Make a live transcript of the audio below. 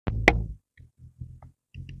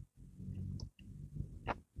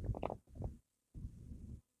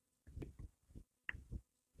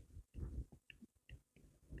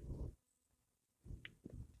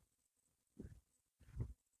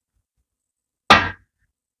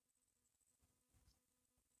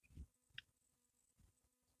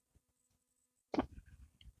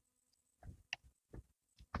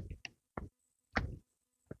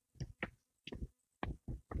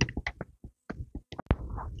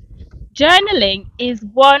Journaling is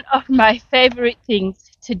one of my favorite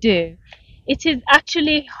things to do. It is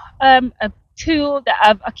actually a tool that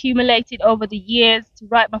I've accumulated over the years to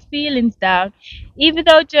write my feelings down, even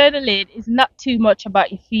though journaling is not too much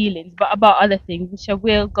about your feelings, but about other things, which I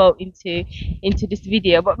will go into this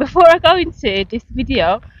video. But before I go into this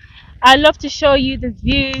video, I love to show you the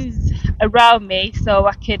views around me so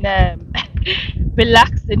I can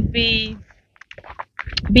relax and be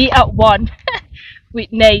at one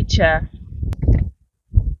with nature.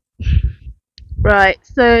 Right,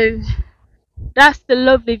 so that's the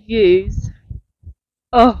lovely views.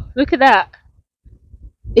 Oh, look at that.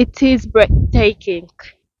 It is breathtaking.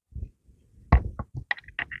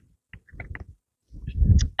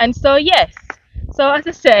 And so, yes, so as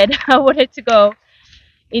I said, I wanted to go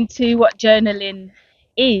into what journaling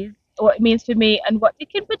is, what it means for me, and what it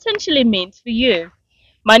can potentially mean for you.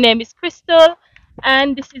 My name is Crystal,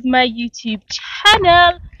 and this is my YouTube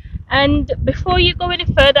channel. And before you go any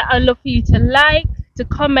further, I'd love for you to like, to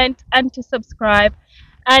comment, and to subscribe,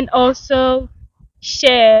 and also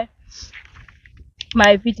share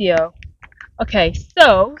my video. Okay,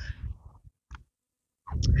 so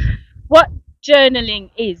what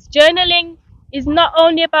journaling is not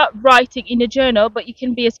only about writing in a journal, but you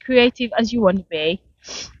can be as creative as you want to be.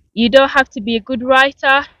 You don't have to be a good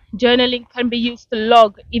writer. Journaling can be used to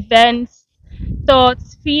log events,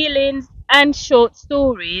 thoughts, feelings, and short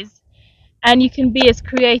stories, and you can be as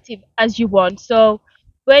creative as you want. So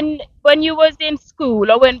when you was in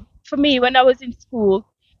school, or when for me when I was in school,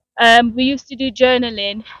 we used to do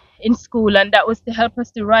journaling in school, and that was to help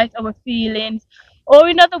us to write our feelings, or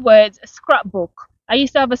in other words, a scrapbook. I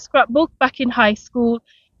used to have a scrapbook back in high school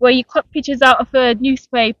where you cut pictures out of a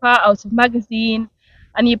newspaper, out of magazines,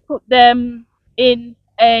 and you put them in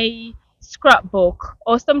a scrapbook.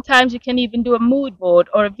 Or sometimes you can even do a mood board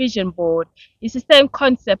or a vision board. It's the same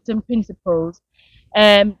concept and principles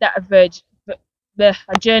that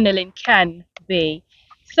a journaling can be.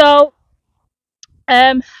 So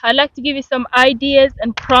I'd like to give you some ideas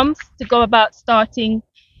and prompts to go about starting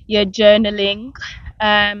your journaling.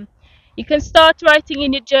 Um, you can start writing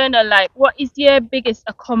in your journal like, what is your biggest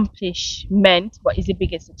accomplishment? What is your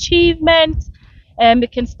biggest achievement? You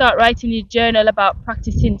can start writing in your journal about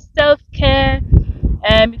practicing self-care.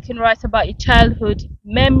 You can write about your childhood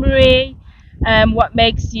memory, what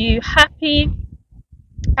makes you happy,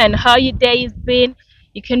 and how your day has been.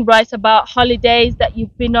 You can write about holidays that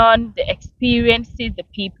you've been on, the experiences, the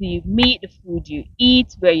people you meet, the food you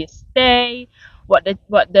eat, where you stay, what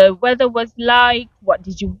the weather was like, what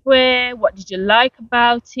did you wear, what did you like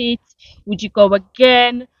about it, would you go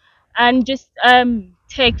again, and just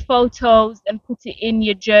take photos and put it in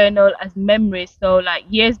your journal as memories. So like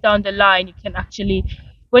years down the line, you can actually,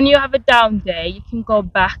 when you have a down day, you can go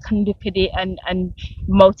back and look at it and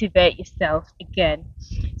motivate yourself again.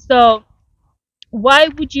 So why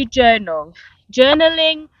would you journal?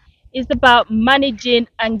 Journaling is about managing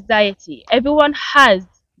anxiety. Everyone has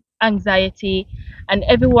anxiety, and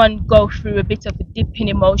everyone go through a bit of a dip in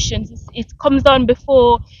emotions. It comes on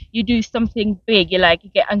before you do something big. You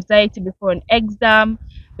get anxiety before an exam,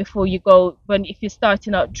 before you go, when if you're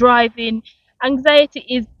starting out driving. Anxiety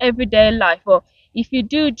is everyday life. Or if you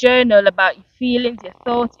do journal about your feelings, your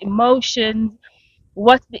thoughts, emotions,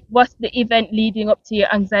 what's the event leading up to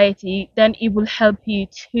your anxiety, then it will help you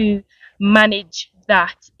to manage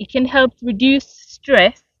that. It can help reduce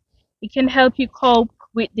stress. It can help you cope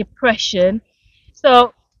with depression.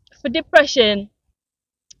 So for depression,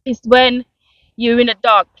 it's when you're in a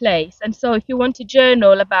dark place, and so if you want to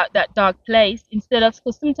journal about that dark place, instead of,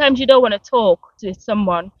 because sometimes you don't want to talk to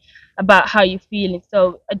someone about how you're feeling,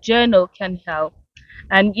 so a journal can help.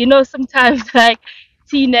 And sometimes like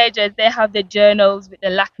teenagers, they have the journals with the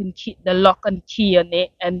lock and key on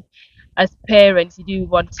it, and as parents you do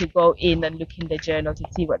want to go in and look in the journal to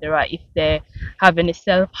see what they write, if they have any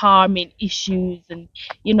self-harming issues, and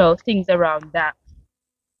things around that.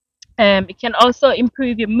 It can also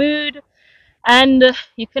improve your mood, and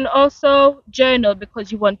you can also journal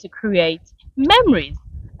because you want to create memories,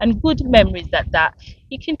 and good memories at that.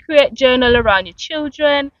 You can create journal around your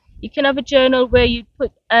children. You can have a journal where you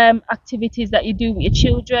put activities that you do with your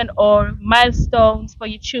children, or milestones for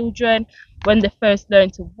your children, when they first learn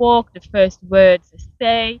to walk, the first words they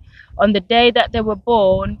say, on the day that they were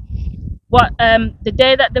born. The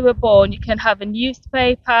day that they were born, you can have a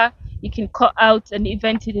newspaper. You can cut out an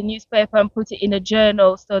event in the newspaper and put it in a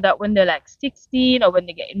journal, so that when they're like 16 or when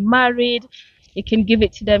they're getting married, you can give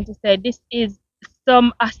it to them to say, this is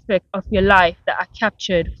some aspect of your life that I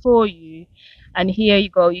captured for you, and here you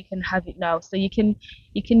go, you can have it now. So you can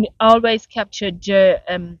always capture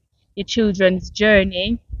your children's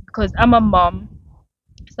journey, because I'm a mom,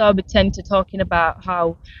 so I'll be tend to talking about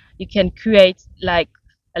how you can create like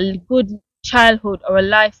a good childhood or a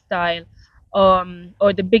lifestyle,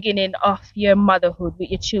 or the beginning of your motherhood with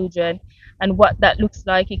your children and what that looks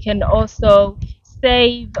like. You can also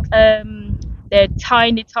save their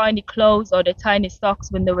tiny clothes or their tiny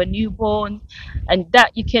socks when they were newborn, and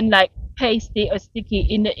that you can like paste it or stick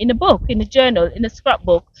it in a book, in a journal, in a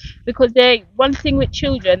scrapbook, because they one thing with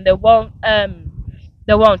children, they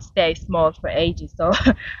won't stay small for ages. So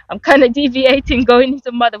I'm kind of deviating, going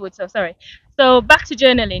into motherhood. So sorry. So back to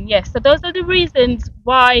journaling. Yes. So those are the reasons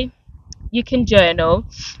why you can journal,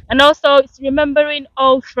 and also it's remembering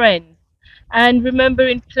old friends and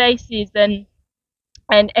remembering places and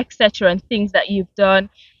etc. and things that you've done.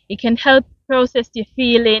 It can help process your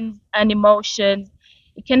feelings and emotions.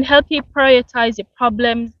 It can help you prioritize your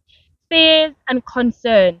problems, fears, and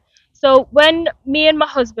concern. So when me and my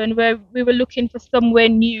husband we were looking for somewhere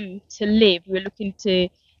new to live, we were looking to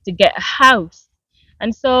get a house.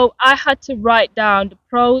 And so I had to write down the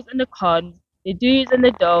pros and the cons, the do's and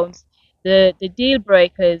the don'ts, the deal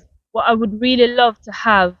breakers, what I would really love to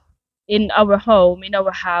have in our home, in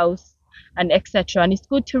our house, and etc. And it's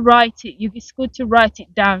good to write it. It's good to write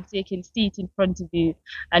it down so you can see it in front of you,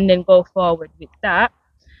 and then go forward with that.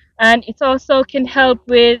 And it also can help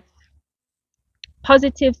with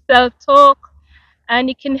positive self-talk, and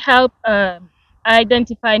it can help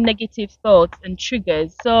identify negative thoughts and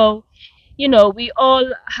triggers. So we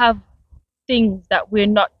all have things that we're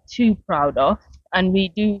not too proud of, and we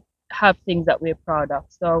do have things that we're proud of.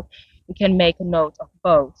 So we can make a note of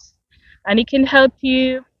both, and it can help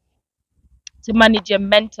you to manage your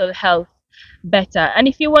mental health better. And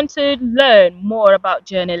if you want to learn more about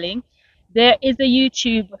journaling, there is a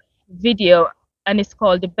YouTube video, and it's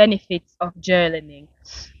called The Benefits of Journaling.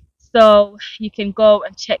 So you can go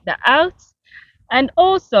and check that out. And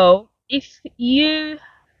also, if you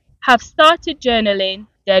have started journaling,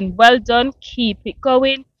 then well done, keep it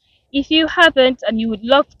going. If you haven't and you would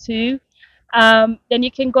love to, then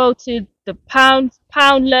you can go to the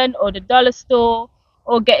Poundland or the dollar store,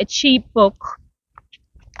 or get a cheap book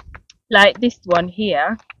like this one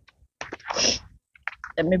here.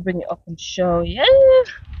 Let me bring it up and show you.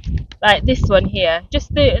 Like this one here, just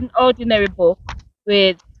an ordinary book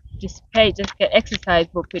with just pages, get exercise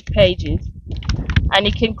book with pages, and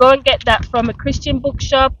you can go and get that from a Christian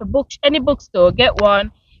bookshop, any bookstore. Get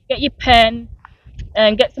one, get your pen,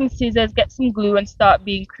 and get some scissors, get some glue, and start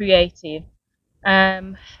being creative.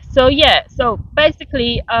 So yeah, so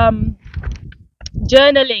basically,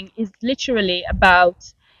 journaling is literally about,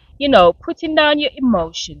 putting down your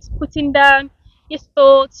emotions, putting down your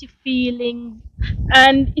thoughts, your feelings,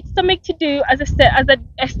 and it's something to do, as I said, as I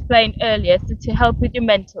explained earlier, so to help with your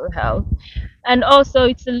mental health. And also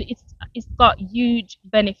it's got huge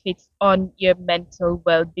benefits on your mental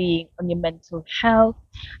well-being, on your mental health.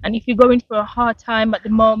 And if you're going through a hard time at the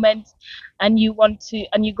moment, and you're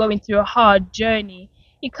going through a hard journey,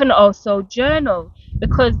 you can also journal,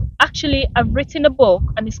 because actually I've written a book,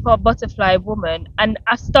 and it's called Butterfly Woman, and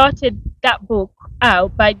I started that book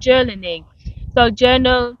out by journaling. So I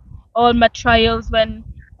journal all my trials when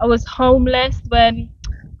I was homeless, when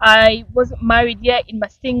I wasn't married yet, in my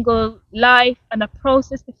single life, and I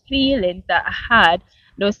processed the feelings that I had.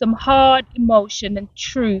 There was some hard emotion and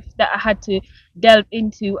truth that I had to delve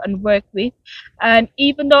into and work with. And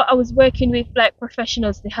even though I was working with like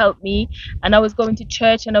professionals to help me, and I was going to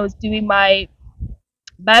church, and I was doing my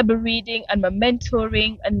Bible reading and my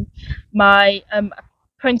mentoring and my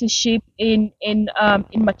apprenticeship in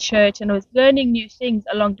my church, and I was learning new things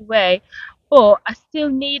along the way, but I still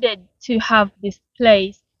needed to have this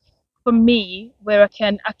place for me where I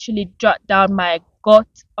can actually jot down my gut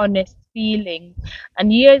honest feelings.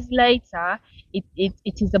 And years later, it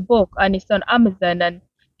is a book, and it's on Amazon, and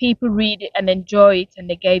people read it and enjoy it, and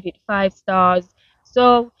they gave it 5 stars.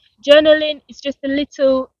 So journaling is just a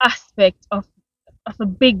little aspect of a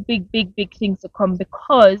big thing to come,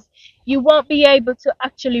 because you won't be able to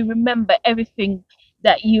actually remember everything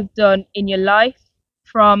that you've done in your life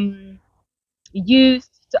from youth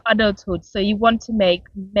to adulthood. So you want to make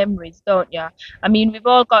memories, don't you? I mean, we've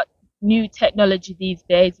all got new technology these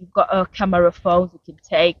days. We've got our camera phones. We can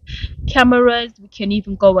take cameras. We can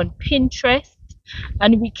even go on Pinterest,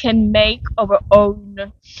 and we can make our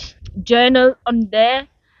own journal on there,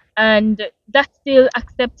 and that's still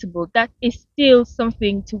acceptable. That is still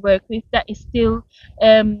something to work with. That is still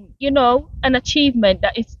an achievement.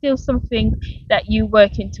 That is still something that you're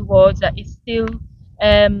working towards. That is still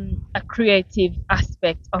a creative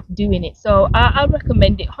aspect of doing it. So I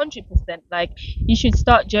recommend it 100%. Like, you should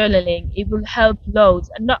start journaling. It will help loads.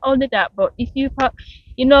 And not only that, but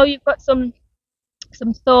you've got some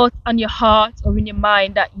thoughts on your heart or in your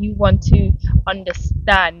mind that you want to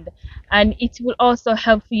understand, and it will also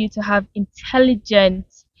help for you to have intelligent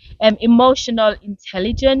emotional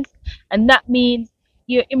intelligence. And that means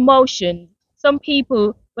your emotions, some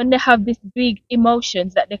people, when they have these big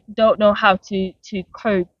emotions that they don't know how to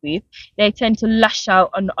cope with, they tend to lash out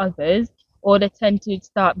on others, or they tend to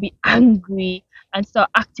start be angry and start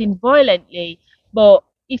acting violently. But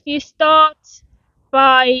if you start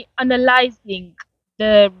by analyzing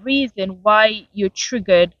the reason why you're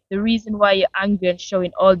triggered, the reason why you're angry and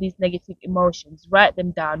showing all these negative emotions, write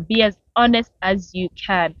them down. Be as honest as you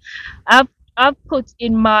can. I've I've put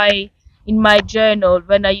in my journal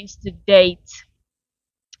when I used to date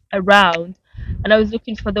around, and I was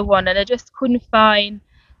looking for the one and I just couldn't find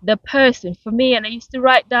the person for me, and I used to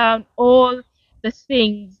write down all the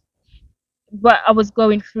things what I was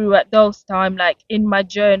going through at those time, like in my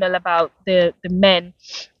journal about the men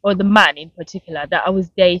or the man in particular that I was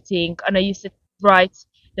dating, and I used to write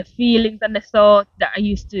the feelings and the thoughts that I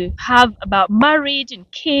used to have about marriage and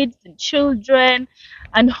kids and children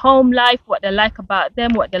and home life, what they like about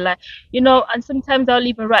them, what they like, and sometimes I'll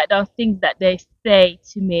even write down things that they say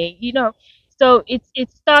to me. So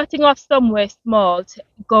it's starting off somewhere small to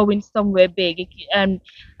going somewhere big. And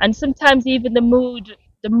sometimes even the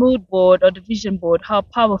mood board or the vision board, how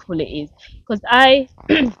powerful it is. Because I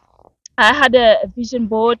had a vision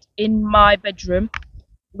board in my bedroom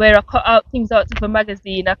where I cut out things out of a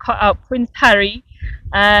magazine. I cut out Prince Harry,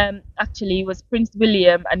 actually it was Prince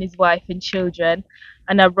William and his wife and children,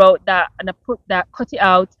 and I wrote that and I cut it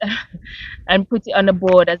out and put it on a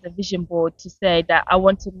board as a vision board to say that I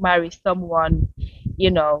want to marry someone,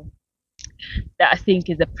 you know, that I think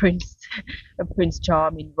is a prince, a prince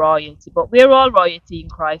charming royalty. But we're all royalty in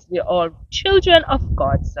Christ. We're all children of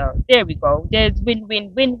God. So there we go. There's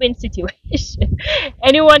win-win situation.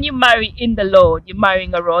 Anyone you marry in the Lord, you're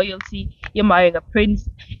marrying a royalty. You're marrying a prince.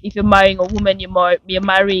 If you're marrying a woman, you're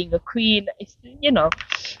marrying a queen.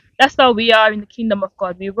 That's how we are in the kingdom of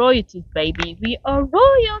God. We're royalties, baby. We are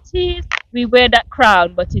royalties. We wear that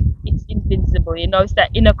crown, but it's invincible. It's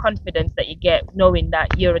that inner confidence that you get knowing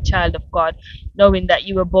that you're a child of God, knowing that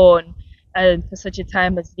you were born for such a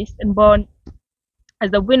time as this, and born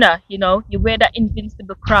as a winner. You wear that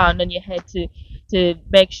invincible crown on your head to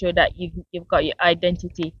make sure that you've got your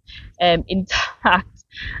identity intact.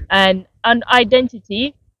 And on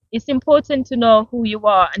identity, it's important to know who you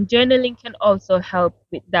are, and journaling can also help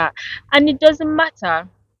with that. And it doesn't matter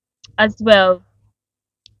as well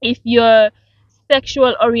if your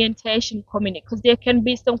sexual orientation coming in, because there can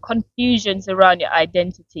be some confusions around your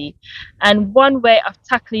identity, and one way of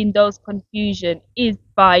tackling those confusion is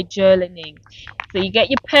by journaling. So you get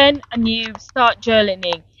your pen and you start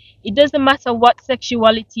journaling. It doesn't matter what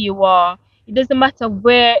sexuality you are, it doesn't matter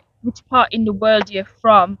which part in the world you're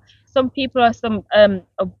from. Some people are some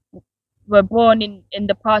were born in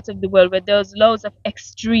the part of the world where there's loads of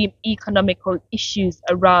extreme economical issues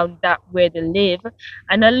around that where they live,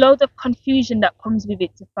 and a lot of confusion that comes with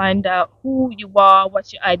it to find out who you are,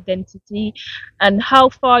 what's your identity, and how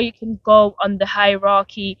far you can go on the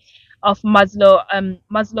hierarchy of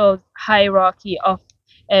Maslow's hierarchy of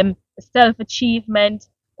self-achievement,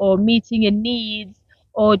 or meeting your needs,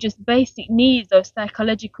 or just basic needs or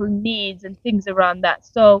psychological needs and things around that.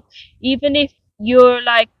 So even if you're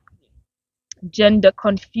like gender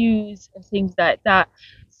confused and things like that,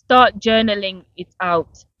 start journaling it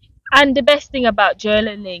out. And the best thing about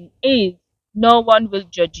journaling is no one will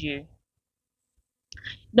judge you.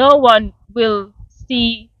 No one will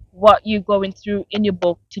see what you're going through in your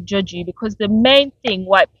book to judge you, because the main thing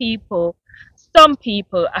why some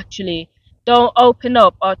people actually don't open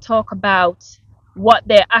up or talk about what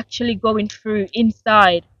they're actually going through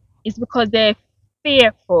inside is because they're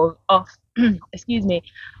fearful of excuse me,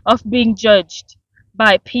 of being judged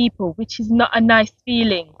by people, which is not a nice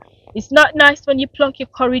feeling. It's not nice when you pluck your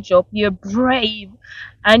courage up, you're brave,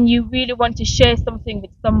 and you really want to share something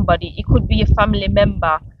with somebody. It could be a family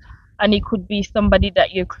member, and it could be somebody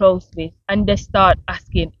that you're close with, and they start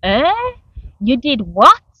asking, you did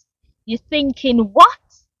what? You're thinking what?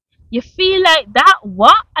 You feel like that?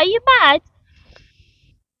 What? Are you mad?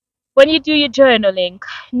 When you do your journaling,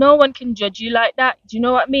 no one can judge you like that. Do you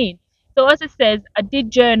know what I mean? So as it says, I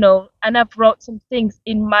did journal and I've wrote some things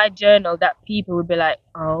in my journal that people would be like,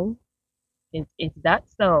 oh, is that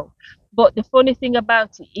so? But the funny thing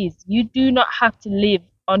about it is you do not have to live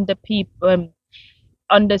under people's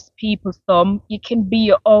thumb. You can be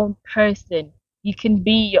your own person. You can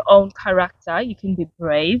be your own character. You can be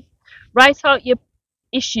brave. Write out your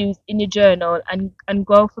issues in your journal and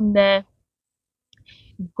go from there.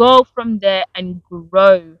 go from there and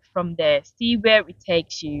grow from there. See where it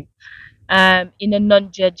takes you, in a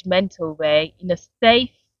non-judgmental way, in a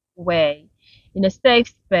safe way, in a safe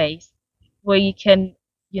space where you can,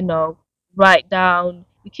 you know, write down.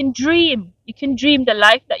 You can dream. You can dream the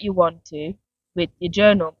life that you want to with your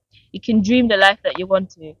journal. You can dream the life that you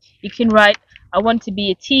want to. You can write, I want to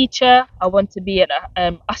be a teacher. I want to be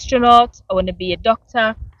an astronaut. I want to be a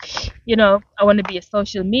doctor. I want to be a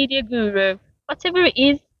social media guru. Whatever it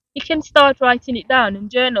is, you can start writing it down in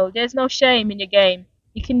journal. There's no shame in your game.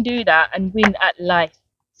 You can do that and win at life.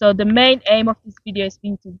 So the main aim of this video is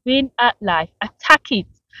been to win at life. Attack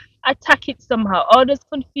it somehow. All those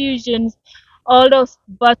confusions, all those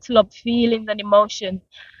bottle up feelings and emotions,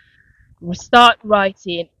 start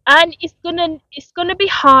writing. And it's gonna be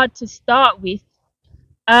hard to start with,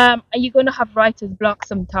 and you're gonna have writer's block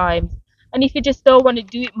sometimes. And if you just don't want to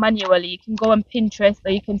do it manually, you can go on Pinterest,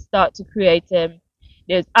 or you can start to create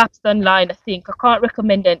there's apps online. I think I can't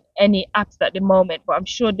recommend any apps at the moment, but I'm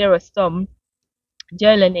sure there are some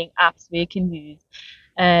journaling apps where you can use,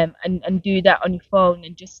 and do that on your phone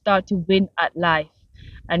and just start to win at life,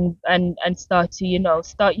 and start to,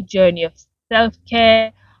 start your journey of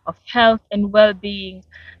self-care, of health and well-being,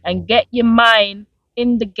 and get your mind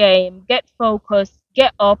in the game, get focused,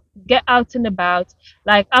 get up, get out and about.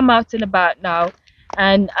 Like I'm out and about now,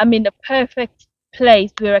 and I'm in a perfect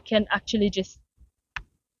place where we can actually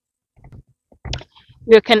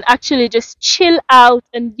just chill out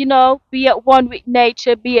and, be at one with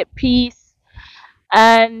nature, be at peace,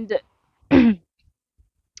 and and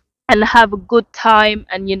have a good time,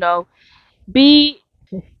 and, be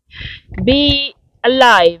be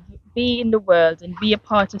alive, be in the world, and be a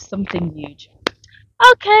part of something huge.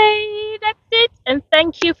 Okay, that's it, and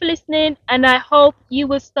thank you for listening, and I hope you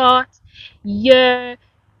will start your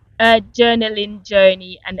journaling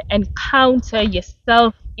journey and encounter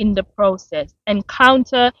yourself in the process.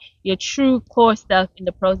 Encounter your true core self in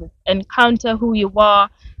the process. Encounter who you are.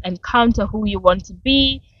 Encounter who you want to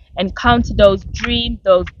be. Encounter those dreams,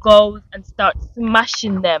 those goals, and start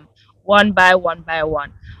smashing them one by one by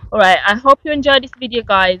one. Alright, I hope you enjoyed this video,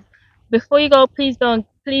 guys. Before you go, please don't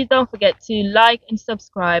forget to like and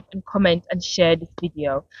subscribe and comment and share this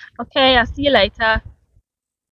video. Okay, I'll see you later.